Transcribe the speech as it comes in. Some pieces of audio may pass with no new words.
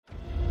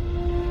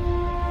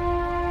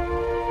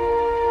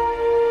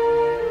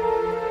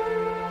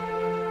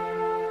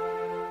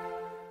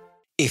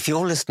If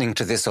you're listening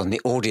to this on the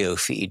audio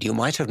feed, you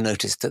might have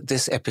noticed that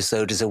this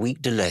episode is a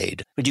week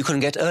delayed, but you can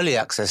get early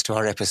access to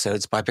our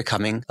episodes by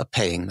becoming a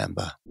paying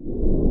member.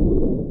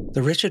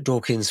 The Richard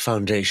Dawkins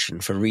Foundation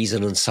for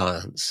Reason and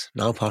Science,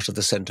 now part of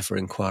the Centre for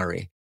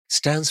Inquiry,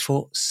 stands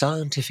for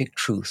scientific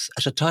truth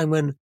at a time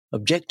when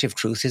objective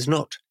truth is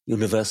not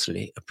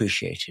universally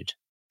appreciated.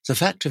 The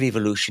fact of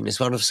evolution is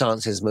one of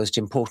science's most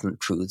important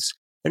truths,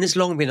 and it's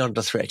long been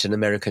under threat in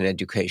American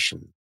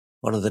education.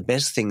 One of the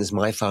best things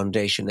my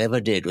foundation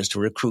ever did was to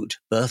recruit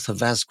Bertha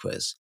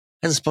Vazquez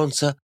and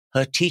sponsor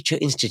her Teacher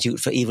Institute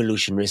for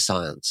Evolutionary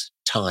Science,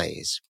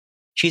 TIES.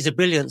 She's a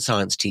brilliant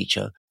science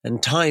teacher,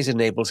 and TIES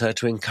enables her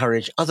to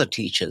encourage other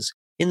teachers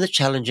in the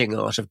challenging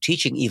art of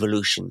teaching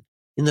evolution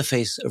in the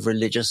face of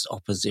religious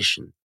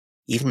opposition.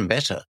 Even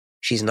better,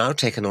 she's now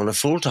taken on a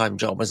full-time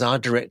job as our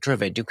Director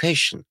of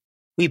Education.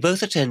 We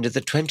both attended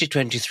the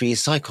 2023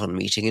 SciCon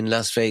meeting in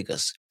Las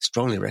Vegas,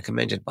 strongly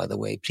recommended, by the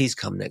way. Please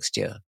come next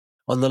year.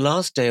 On the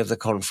last day of the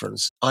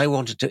conference, I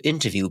wanted to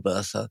interview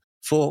Bertha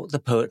for The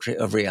Poetry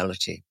of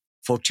Reality.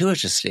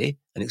 Fortuitously,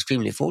 and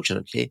extremely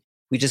fortunately,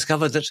 we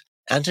discovered that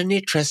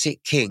Anthony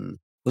Tressick King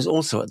was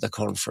also at the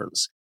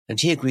conference, and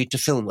he agreed to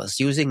film us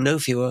using no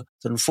fewer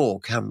than 4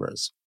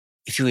 cameras.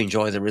 If you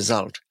enjoy the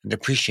result and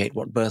appreciate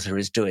what Bertha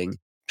is doing,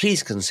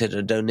 please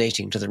consider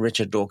donating to the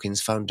Richard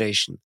Dawkins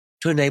Foundation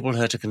to enable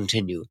her to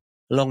continue,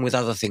 along with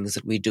other things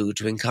that we do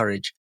to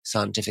encourage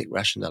scientific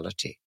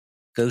rationality.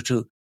 Go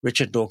to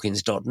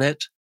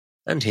richarddawkins.net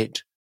and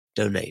hit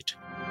donate.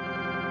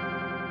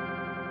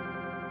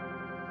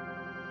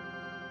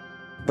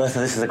 Bertha,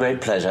 this is a great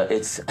pleasure.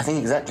 It's, I think,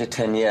 exactly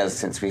 10 years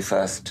since we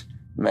first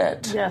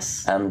met.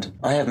 Yes. And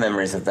I have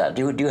memories of that.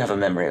 Do you have a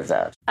memory of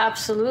that?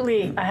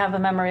 Absolutely, I have a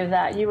memory of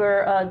that. You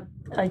were an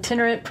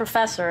itinerant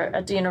professor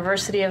at the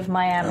University of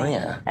Miami. Oh,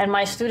 yeah. And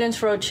my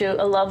students wrote you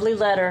a lovely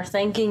letter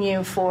thanking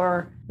you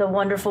for the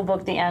wonderful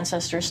book, The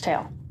Ancestor's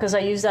Tale, because I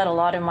use that a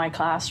lot in my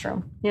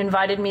classroom. You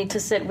invited me to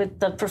sit with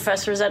the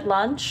professors at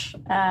lunch,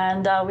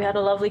 and we had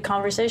a lovely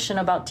conversation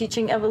about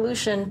teaching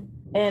evolution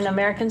in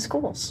American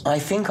schools. I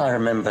think I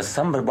remember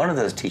one of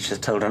those teachers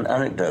told an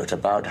anecdote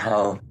about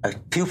how a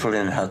pupil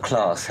in her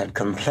class had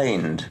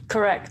complained.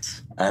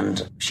 Correct.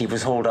 And she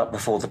was hauled up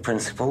before the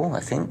principal, I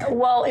think.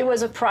 Well, it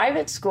was a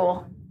private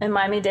school in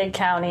Miami-Dade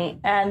County,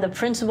 and the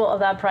principal of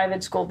that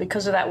private school,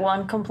 because of that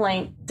one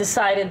complaint,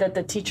 decided that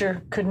the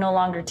teacher could no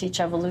longer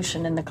teach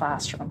evolution in the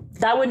classroom.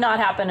 That would not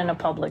happen in a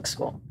public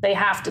school. They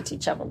have to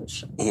teach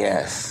evolution.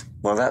 Yes.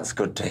 Well, that's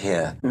good to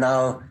hear.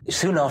 Now,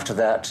 soon after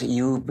that,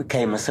 you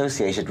became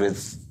associated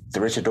with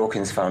the Richard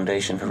Dawkins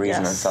Foundation for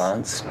Reason and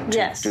Science.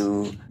 Yes.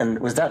 And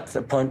was that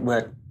the point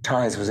where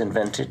TIES was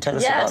invented? Tell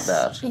us about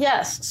that.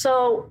 Yes.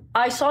 So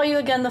I saw you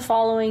again the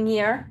following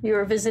year. You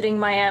were visiting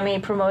Miami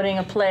promoting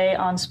a play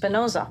on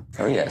Spinoza.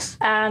 Oh, yes.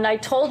 And I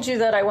told you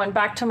that I went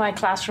back to my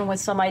classroom with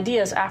some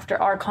ideas after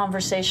our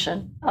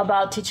conversation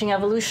about teaching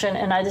evolution,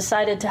 and I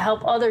decided to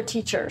help other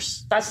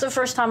teachers. That's the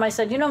first time I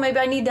said, maybe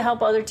I need to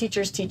help other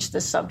teachers teach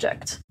this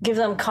subject. Give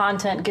them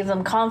content, give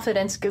them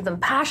confidence, give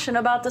them passion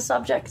about the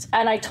subject.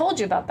 And I told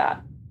you about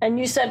that. And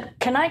you said,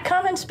 can I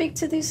come and speak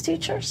to these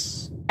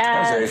teachers?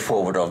 That was very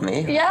forward of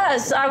me.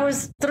 Yes, I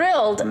was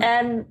thrilled.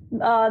 And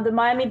the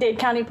Miami-Dade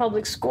County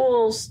Public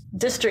Schools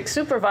district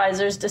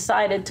supervisors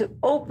decided to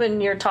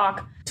open your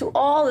talk to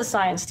all the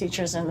science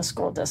teachers in the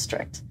school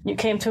district. You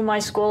came to my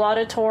school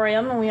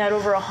auditorium, and we had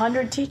over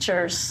 100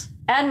 teachers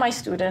and my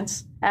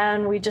students,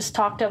 and we just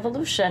talked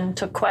evolution,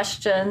 took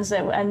questions.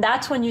 And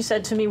that's when you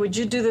said to me, would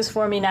you do this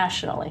for me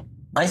nationally?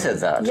 I said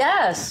that?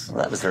 Yes.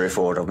 Well, that was very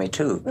forward of me,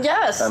 too.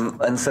 Yes.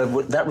 And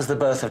so that was the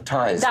birth of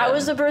TIES. That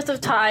was the birth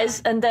of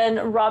TIES. And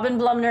then Robin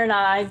Blumner and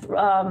I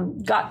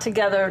got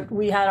together.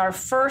 We had our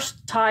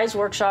first TIES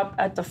workshop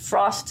at the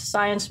Frost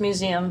Science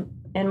Museum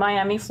in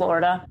Miami,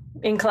 Florida,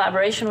 in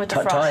collaboration with the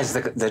Frost. TIES,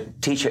 the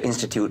Teacher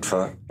Institute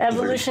for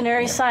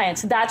Evolutionary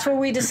Science. That's where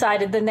we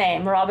decided the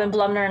name. Robin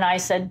Blumner and I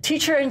said,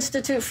 Teacher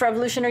Institute for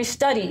Evolutionary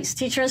Studies,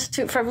 Teacher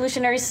Institute for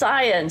Evolutionary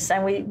Science.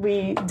 And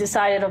we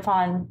decided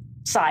upon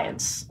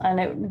science,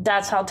 and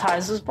that's how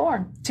TIES was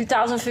born.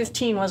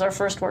 2015 was our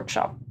first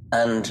workshop.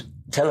 And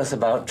tell us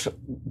about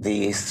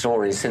the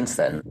story since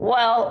then.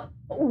 Well,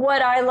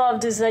 what I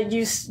loved is that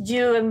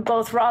you and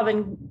both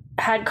Robin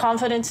had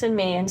confidence in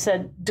me and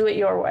said, do it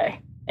your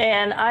way.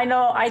 And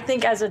I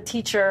think as a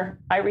teacher,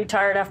 I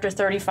retired after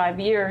 35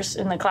 years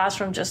in the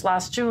classroom just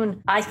last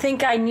June. I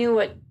think I knew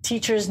what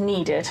teachers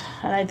needed,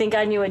 and I think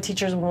I knew what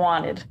teachers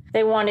wanted.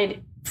 They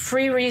wanted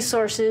free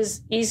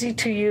resources, easy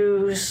to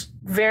use,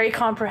 very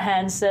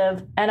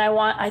comprehensive, and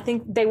I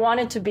think they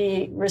wanted to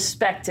be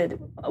respected.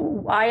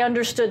 I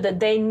understood that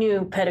they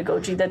knew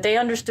pedagogy, that they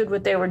understood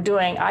what they were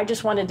doing. I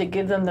just wanted to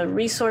give them the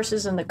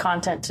resources and the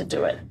content to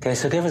do it. Okay,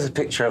 so give us a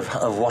picture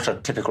of what a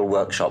typical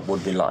workshop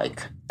would be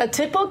like. A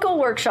typical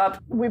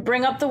workshop, we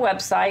bring up the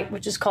website,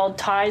 which is called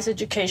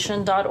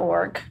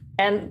tieseducation.org,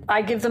 and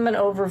I give them an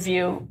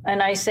overview,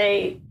 and I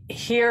say,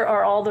 here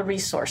are all the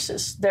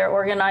resources. They're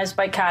organized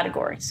by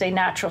category, say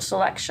natural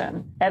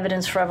selection,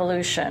 evidence for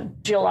evolution,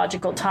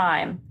 geological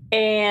time,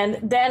 And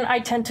then I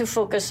tend to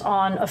focus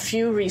on a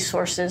few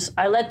resources.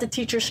 I let the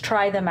teachers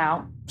try them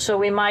out. So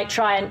we might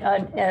try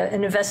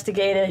an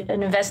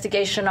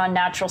investigation on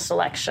natural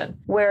selection,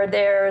 where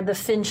they're the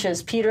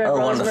finches, Peter and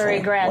Rosemary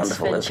Grant's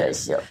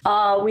finches. Okay.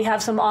 Yep. We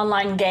have some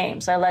online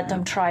games. I let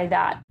them try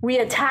that. We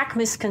attack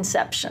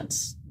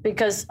misconceptions,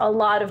 because a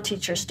lot of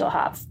teachers still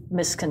have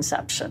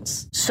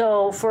misconceptions.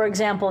 So, for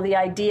example, the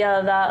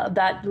idea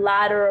that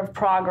ladder of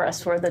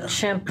progress where the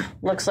chimp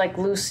looks like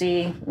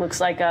Lucy,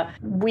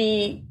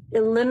 we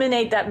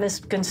eliminate that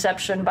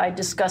misconception by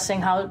discussing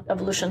how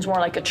evolution is more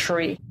like a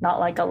tree, not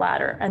like a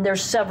ladder. And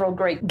there's several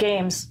great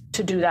games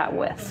to do that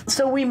with.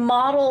 So we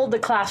model the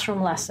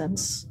classroom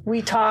lessons.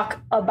 We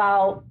talk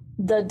about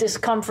the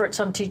discomfort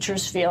some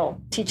teachers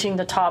feel teaching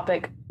the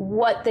topic,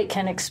 what they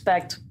can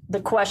expect,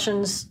 the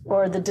questions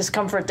or the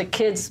discomfort the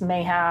kids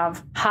may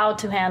have, how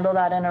to handle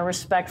that in a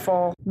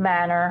respectful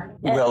manner.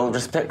 Well,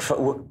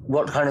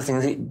 what kind of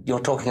things you're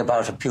talking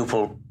about? A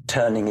pupil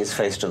turning his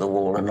face to the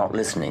wall and not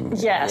listening?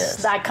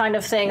 Yes, that kind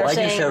of thing. Why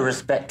do you show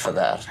respect for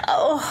that?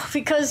 Oh,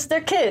 because they're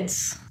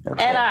kids.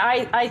 Okay. And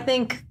I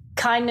think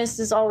kindness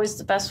is always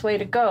the best way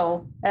to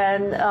go.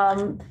 And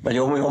well,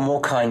 you're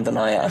more kind than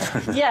I am.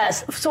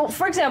 Yes. So,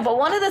 for example,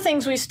 one of the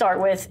things we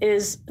start with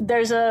is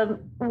there's a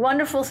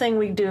wonderful thing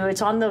we do.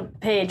 It's on the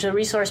page, a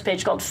resource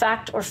page called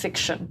Fact or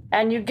Fiction.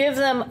 And you give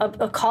them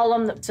a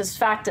column that says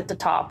fact at the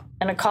top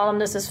and a column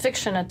that says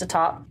fiction at the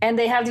top. And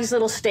they have these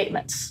little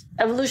statements.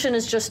 Evolution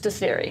is just a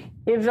theory.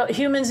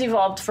 Humans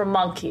evolved from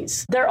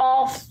monkeys. They're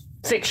all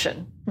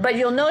fiction. But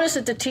you'll notice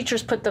that the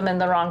teachers put them in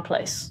the wrong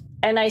place.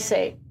 And I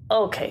say,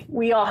 okay,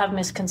 we all have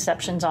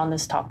misconceptions on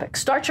this topic.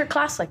 Start your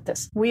class like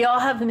this. We all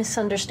have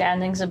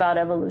misunderstandings about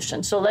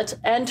evolution. So let's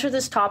enter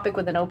this topic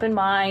with an open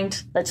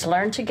mind. Let's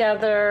learn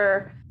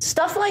together.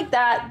 Stuff like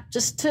that,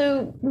 just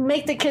to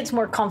make the kids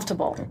more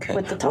comfortable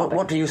with the topic.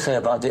 What do you say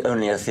about the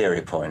only a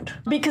theory point?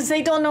 Because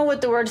they don't know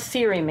what the word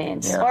theory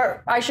means. Yeah.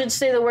 Or I should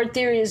say the word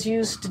theory is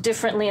used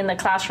differently in the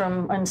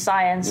classroom in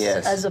science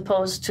as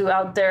opposed to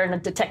out there in a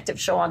detective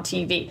show on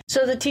TV.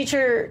 So the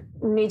teacher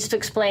needs to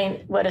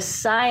explain what a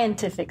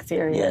scientific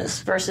theory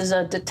is versus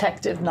a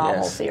detective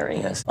novel theory.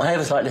 Yes. I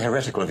have a slightly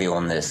heretical view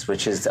on this,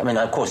 which is, I mean,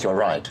 of course you're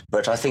right,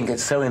 but I think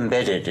it's so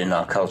embedded in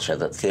our culture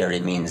that theory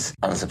means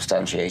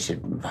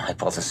unsubstantiated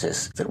hypothesis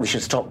that we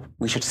should stop.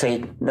 We should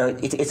say, no,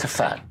 it's a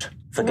fact.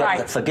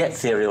 Forget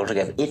theory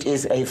altogether. It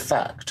is a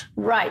fact.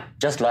 Right.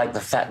 Just like the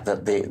fact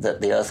that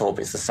the Earth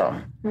orbits the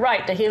sun.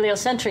 Right, the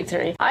heliocentric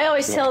theory. I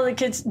always tell the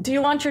kids, do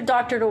you want your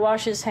doctor to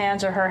wash his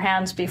hands or her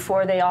hands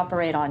before they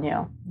operate on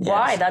you? Yes.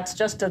 Why? That's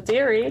just a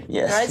theory.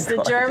 Yes. Right? It's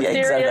the germ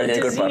theory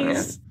of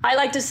disease. I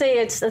like to say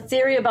it's a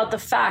theory about the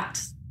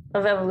fact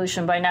of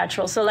evolution by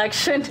natural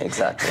selection.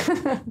 Exactly.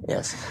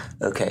 Yes.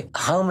 Okay.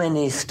 How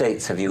many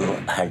states have you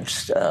had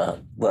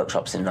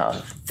workshops in now?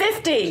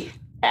 50.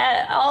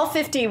 All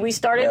 50. We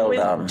started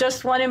with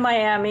just one in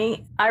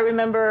Miami. I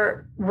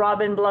remember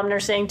Robin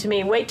Blumner saying to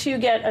me, wait till you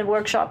get a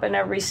workshop in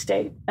every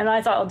state. And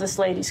I thought, oh, this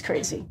lady's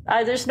crazy.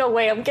 There's no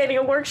way I'm getting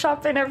a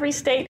workshop in every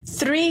state.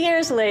 3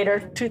 years later,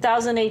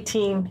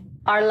 2018,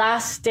 our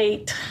last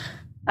state,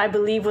 I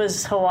believe,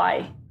 was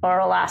Hawaii or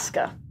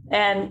Alaska.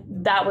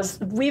 And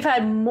we've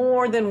had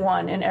more than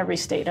one in every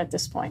state at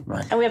this point.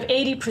 Right. And we have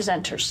 80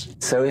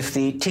 presenters. So if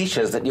the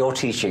teachers that you're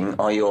teaching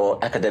are your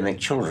academic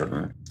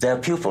children, their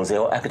pupils, they're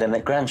your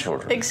academic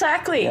grandchildren.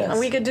 Exactly. Yes. And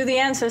we could do the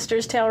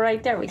ancestor's tale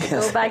right there. We could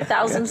go back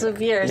thousands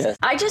of years. Yes.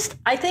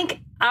 I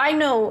think I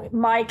know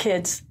my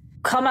kids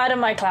come out of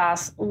my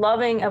class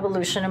loving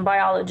evolution and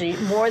biology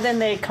more than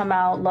they come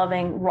out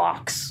loving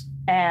rocks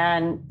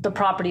and the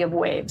property of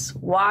waves.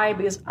 Why?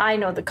 Because I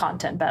know the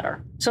content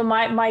better. So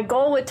my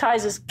goal with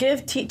TIES is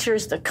give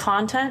teachers the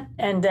content,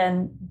 and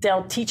then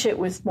they'll teach it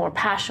with more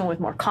passion, with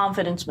more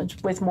confidence,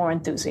 with more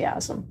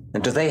enthusiasm.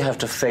 And do they have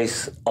to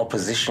face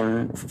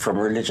opposition from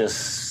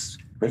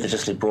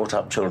religiously brought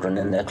up children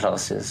in their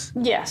classes?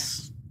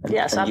 Yes.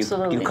 Yes,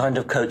 absolutely. You kind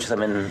of coach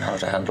them in how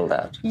to handle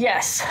that?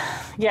 Yes,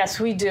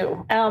 we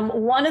do.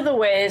 One of the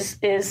ways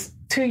is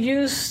to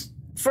use,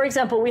 for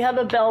example, we have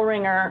a bell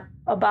ringer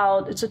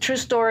it's a true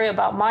story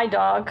about my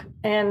dog,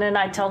 and then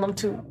I tell them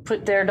to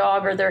put their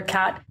dog or their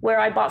cat where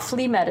I bought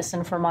flea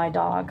medicine for my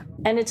dog,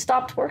 and it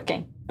stopped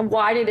working. And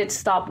why did it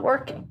stop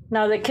working?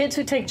 Now, the kids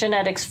who take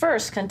genetics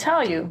first can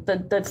tell you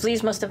that the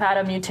fleas must have had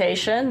a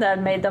mutation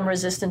that made them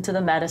resistant to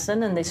the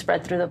medicine, and they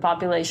spread through the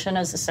population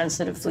as the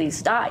sensitive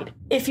fleas died.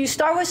 If you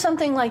start with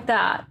something like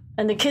that,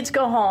 and the kids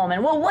go home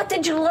and, well, what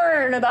did you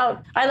learn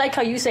about, I like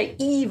how you say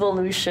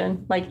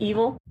evolution, like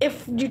evil.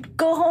 If you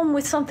go home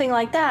with something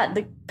like that,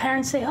 the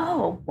parents say,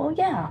 oh, well,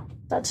 yeah,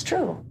 that's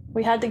true.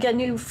 We had to get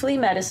new flea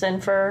medicine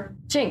for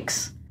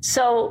Jinx.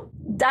 So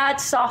that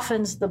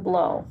softens the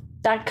blow,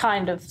 that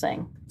kind of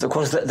thing. Of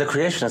course, the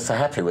creationists are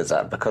happy with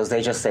that because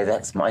they just say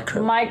that's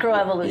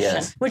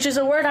microevolution, which is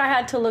a word I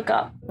had to look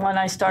up when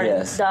I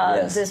started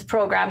this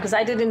program, because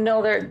I didn't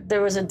know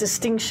there was a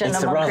distinction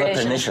among creationists. It's a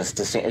rather pernicious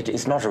distinction.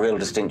 It's not a real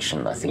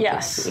distinction, I think.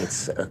 Yes.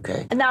 It's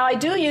okay. Now, I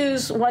do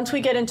use, once we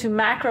get into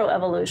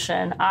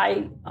macroevolution,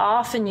 I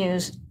often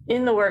use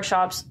in the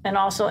workshops and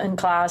also in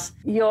class,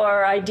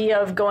 your idea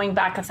of going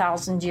back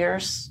 1,000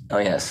 years. Oh,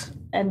 yes.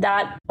 And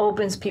that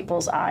opens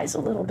people's eyes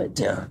a little bit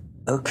too. Yeah.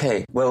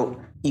 Okay. Well,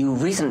 you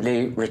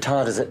recently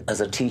retired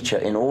as a teacher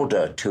in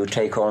order to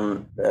take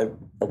on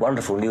a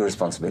wonderful new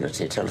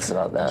responsibility. Tell us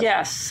about that.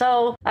 Yes.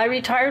 So I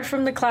retired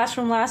from the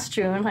classroom last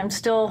June. It's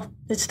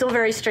still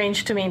very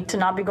strange to me to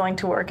not be going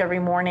to work every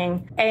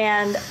morning.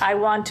 And I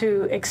want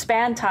to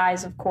expand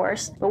ties, of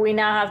course. But we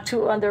now have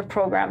 2 other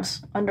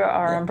programs under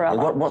our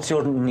umbrella. What's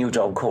your new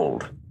job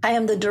called? I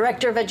am the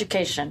Director of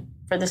Education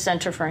for the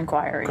Center for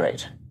Inquiry.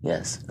 Great.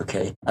 Yes.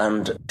 Okay.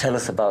 And tell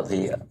us about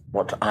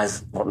what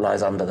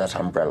lies under that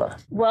umbrella.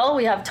 Well,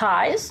 we have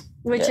TIES,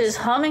 which is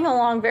humming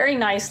along very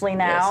nicely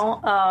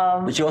now.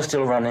 Yes. But you're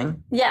still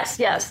running? Yes.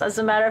 As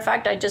a matter of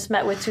fact, I just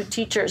met with 2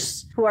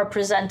 teachers who are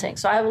presenting.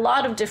 So I have a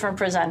lot of different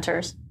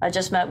presenters. I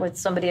just met with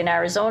somebody in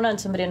Arizona and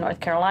somebody in North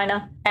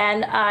Carolina.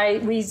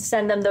 And we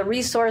send them the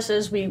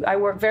resources. I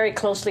work very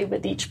closely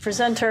with each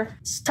presenter.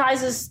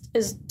 TIES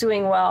is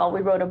doing well.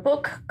 We wrote a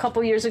book a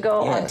couple years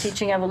ago on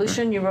teaching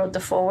evolution. You wrote the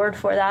foreword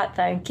for that.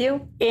 Thank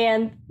you.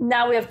 And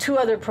now we have 2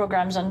 other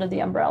programs under the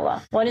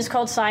umbrella. One is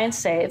called Science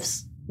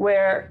Saves,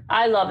 where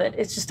I love it.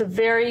 It's just a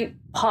very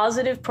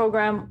positive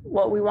program.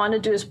 What we want to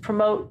do is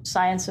promote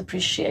science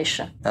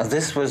appreciation. Now, is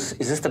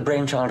this the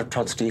brainchild of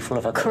Todd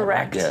Stiefel?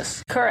 Correct.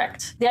 Yes.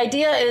 Correct. The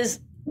idea is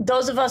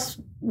those of us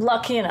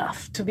lucky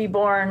enough to be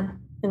born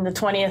in the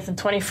 20th and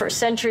 21st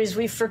centuries,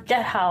 we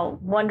forget how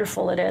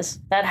wonderful it is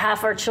that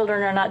half our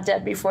children are not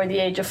dead before the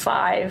age of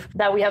 5,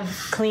 that we have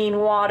clean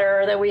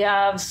water, that we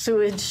have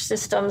sewage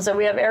systems, that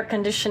we have air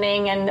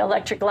conditioning and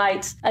electric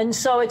lights. And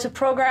so it's a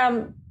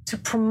program to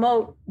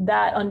promote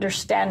that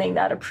understanding,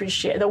 that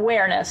the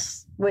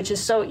awareness, which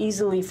is so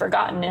easily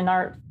forgotten in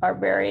our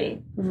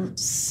very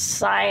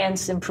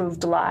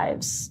science-improved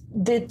lives.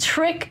 The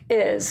trick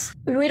is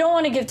we don't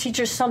want to give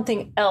teachers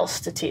something else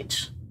to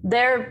teach.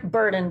 They're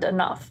burdened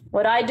enough.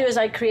 What I do is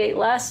I create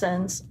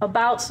lessons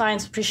about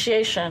science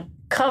appreciation,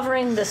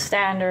 covering the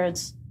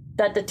standards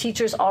that the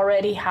teachers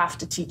already have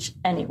to teach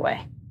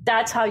anyway.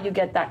 That's how you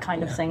get that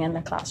kind of thing in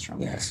the classroom.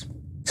 Yes.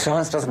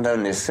 Science doesn't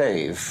only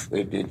save,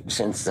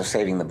 since of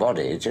saving the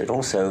body, it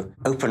also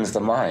opens the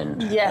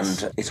mind.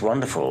 Yes. And it's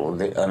wonderful.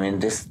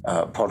 This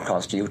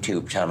podcast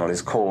YouTube channel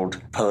is called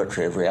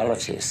Poetry of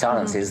Reality.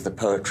 Science is the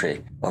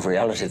poetry of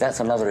reality. That's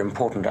another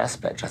important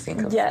aspect, I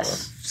think, of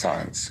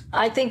science.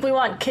 I think we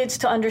want kids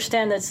to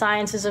understand that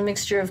science is a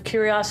mixture of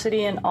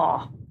curiosity and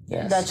awe.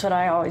 Yes. That's what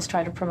I always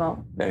try to promote.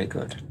 Very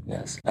good,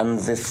 yes. And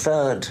the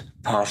third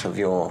part of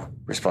your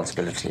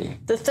responsibility?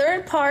 The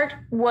third part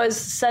was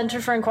Center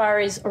for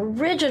Inquiry's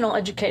original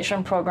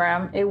education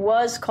program. It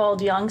was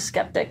called Young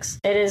Skeptics.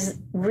 It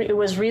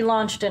was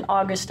relaunched in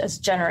August as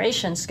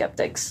Generation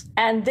Skeptics.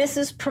 And this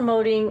is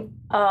promoting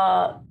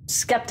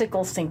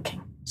skeptical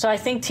thinking. So I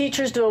think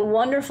teachers do a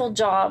wonderful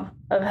job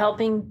of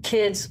helping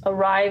kids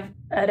arrive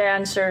at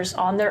answers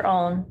on their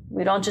own.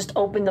 We don't just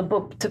open the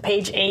book to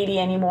page 80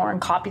 anymore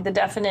and copy the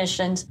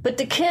definitions. But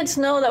the kids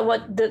know that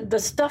what the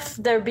stuff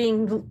they're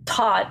being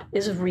taught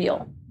is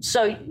real.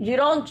 So you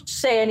don't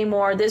say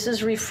anymore, this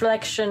is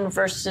reflection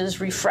versus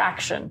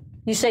refraction.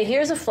 You say,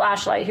 here's a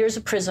flashlight, here's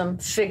a prism,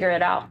 figure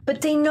it out.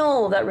 But they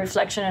know that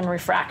reflection and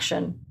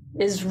refraction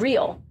is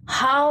real.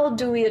 How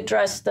do we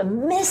address the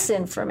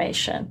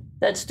misinformation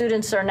that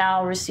students are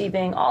now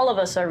receiving, all of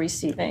us are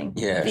receiving,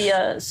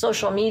 via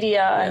social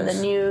media and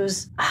the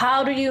news?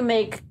 How do you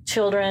make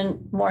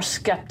children more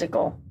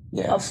skeptical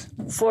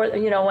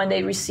when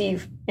they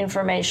receive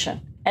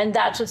information? And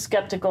that's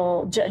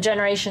what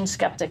Generation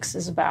Skeptics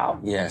is about.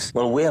 Yes.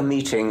 Well, we're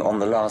meeting on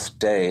the last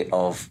day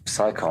of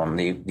SciCon,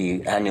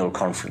 the annual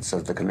conference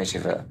of the Committee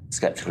for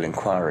Skeptical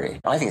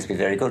Inquiry. I think it's been a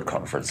very good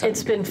conference.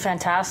 It's been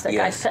fantastic.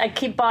 Yes. I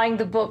keep buying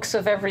the books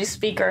of every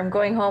speaker. I'm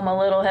going home a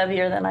little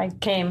heavier than I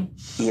came.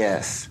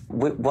 Yes.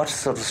 What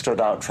sort of stood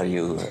out for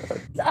you?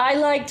 I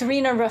liked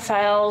Rena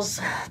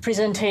Raphael's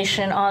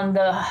presentation on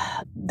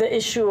the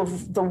issue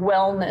of the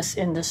wellness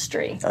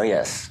industry. Oh,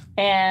 yes.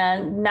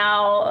 And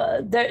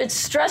now it's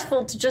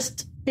stressful to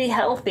just be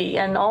healthy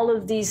and all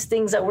of these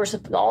things that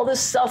all this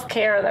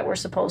self-care that we're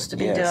supposed to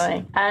be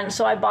doing. And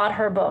so I bought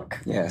her book.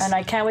 Yes. And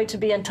I can't wait to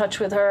be in touch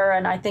with her.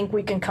 And I think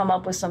we can come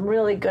up with some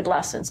really good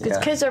lessons because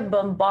kids are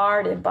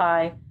bombarded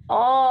by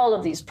all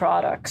of these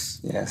products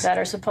that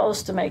are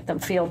supposed to make them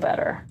feel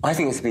better. I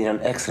think it's been an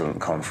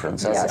excellent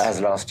conference, as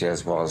last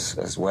year's was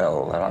as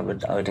well.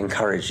 And I would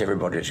encourage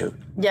everybody to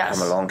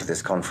come along to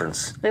this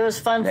conference. It was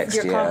fun.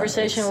 Your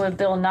conversation with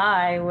Bill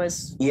Nye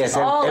was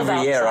all every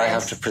about year science. I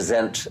have to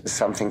present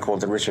something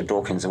called the Richard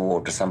Dawkins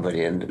Award to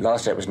somebody. And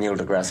last year it was Neil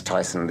deGrasse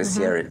Tyson. This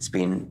year it's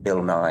been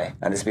Bill Nye.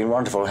 And it's been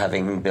wonderful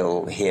having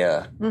Bill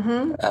here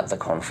at the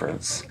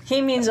conference.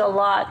 He means a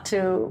lot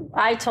to,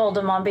 I told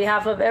him on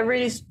behalf of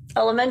every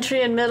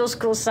elementary and middle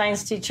school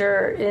science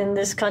teacher in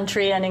this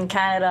country and in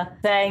Canada,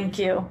 thank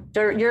you.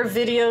 Your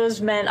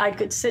videos meant I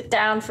could sit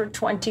down for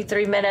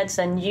 23 minutes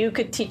and you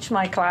could teach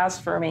my class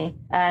for me.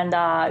 And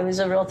it was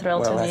a real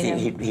thrill to meet him. I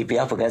think he'd be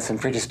up against some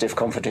pretty stiff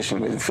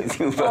competition with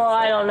you both. Oh,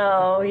 I don't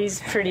know.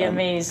 He's pretty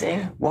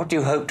amazing. What do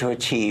you hope to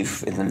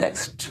achieve in the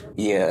next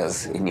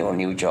years in your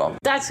new job?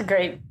 That's a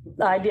great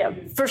idea.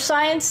 For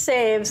Science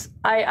Saves,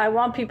 I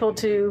want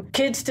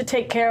kids to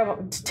take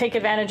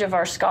advantage of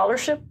our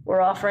scholarship.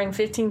 We're offering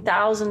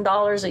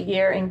 $15,000 a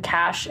year in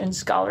cash and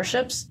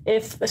scholarships.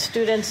 If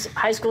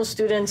high school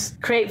students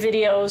create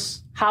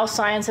videos, how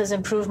science has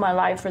improved my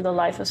life or the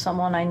life of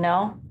someone I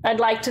know. I'd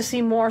like to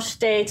see more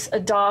states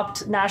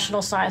adopt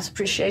National Science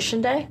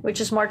Appreciation Day, which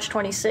is March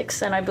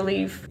 26th, and I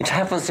believe... It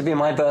happens to be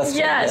my birthday.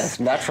 Yes.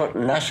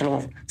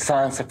 National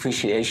Science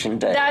Appreciation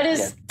Day. That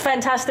is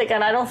fantastic,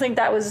 and I don't think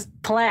that was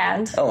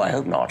planned. Oh, I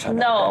hope not.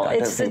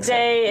 It's the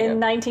day in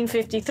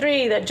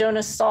 1953 that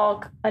Jonas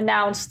Salk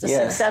announced the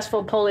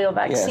successful polio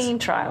vaccine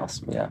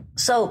trials. Yeah.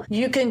 So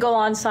you can go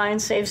on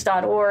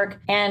sciencesaves.org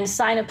and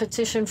sign a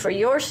petition for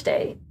your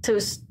state to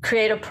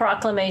create a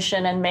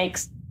proclamation and make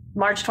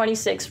March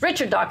 26th,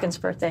 Richard Dawkins'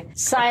 birthday,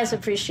 Science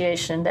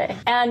Appreciation Day.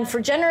 And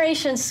for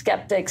Generation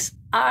Skeptics,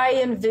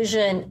 I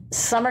envision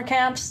summer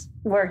camps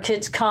where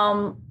kids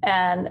come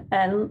and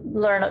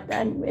learn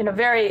and in a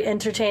very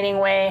entertaining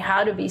way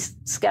how to be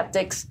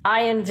skeptics.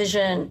 I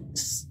envision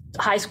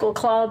high school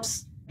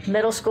clubs,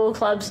 middle school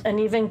clubs, and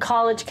even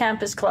college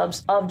campus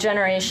clubs of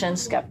Generation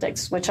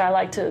Skeptics, which I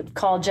like to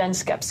call Gen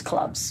Skeps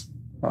clubs.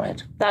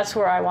 Right. That's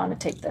where I want to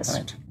take this.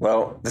 Right.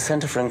 Well, the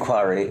Centre for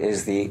Inquiry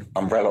is the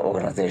umbrella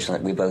organisation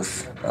that we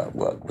both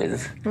work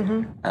with.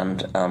 Mm-hmm.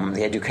 And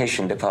the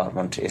education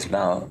department is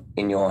now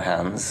in your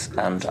hands,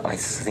 and I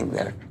think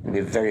they're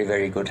in very,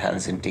 very good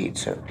hands indeed.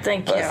 So,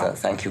 thank Bertha, you.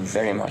 Thank you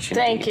very much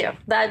indeed. Thank you.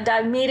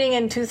 That meeting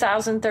in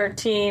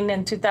 2013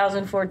 and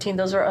 2014,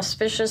 those are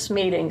auspicious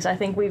meetings. I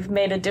think we've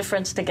made a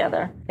difference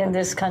together in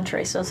this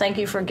country. So thank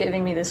you for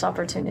giving me this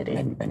opportunity.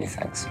 Many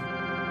thanks.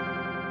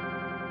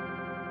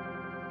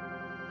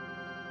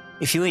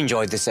 If you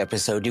enjoyed this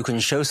episode, you can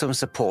show some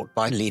support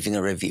by leaving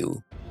a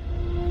review.